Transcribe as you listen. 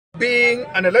being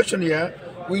an election year,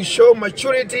 we show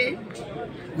maturity,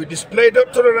 we display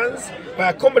tolerance by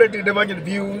accommodating divergent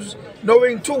views,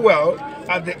 knowing too well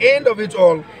at the end of it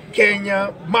all,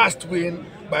 Kenya must win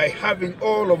by having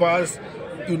all of us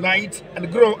unite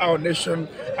and grow our nation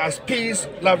as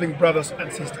peace-loving brothers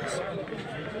and sisters.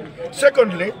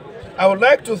 Secondly, I would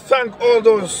like to thank all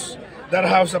those that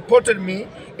have supported me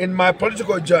in my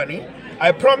political journey.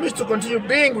 I promise to continue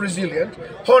being resilient,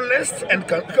 honest, and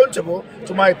accountable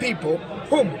to my people,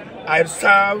 whom I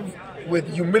serve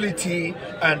with humility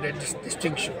and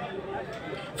distinction.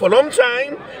 For a long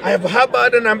time, I have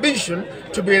harbored an ambition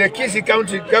to be the Kisii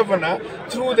County Governor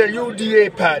through the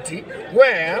UDA party,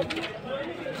 where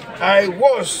I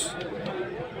was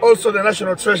also the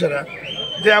National Treasurer.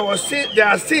 There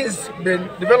have since been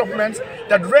developments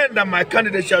that render my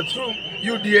candidature through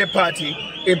UDA party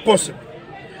impossible.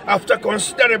 After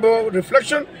considerable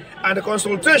reflection and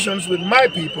consultations with my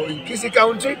people in Kisii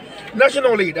County,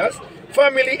 national leaders,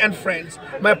 family and friends,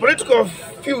 my political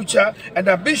future and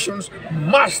ambitions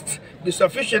must be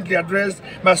sufficiently addressed,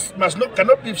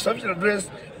 cannot be sufficiently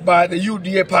addressed by the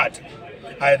UDA party.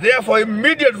 I therefore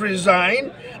immediately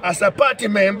resign as a party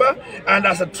member and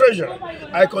as a treasurer.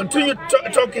 I continue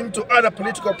talking to other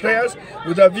political players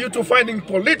with a view to finding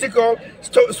political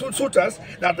suitors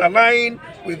that align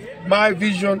with my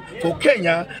vision for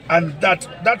Kenya and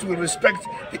that will respect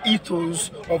the ethos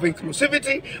of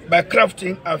inclusivity by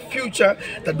crafting a future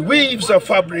that weaves a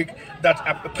fabric that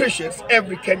appreciates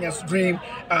every Kenyan's dream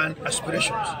and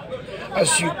aspirations.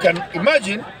 As you can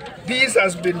imagine, this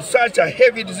has been such a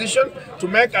heavy decision to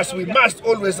make, as we must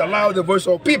always allow the voice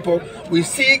of people we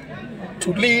seek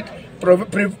to lead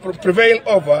prevail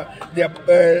over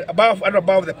the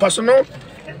above the personal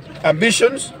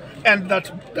ambitions, and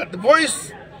that the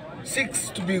voice seeks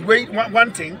to be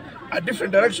wanting a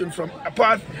different direction from a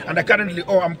path I'm currently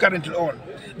on.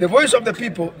 The voice of the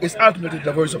people is ultimately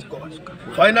the voice of God.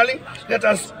 Finally, let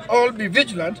us all be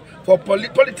vigilant, for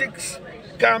politics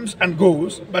comes and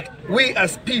goes, but we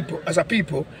as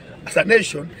a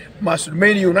nation, must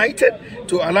remain united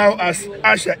to allow us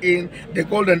usher in the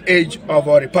golden age of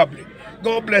our republic.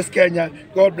 God bless Kenya,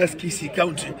 God bless Kisii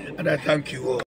County, and I thank you all.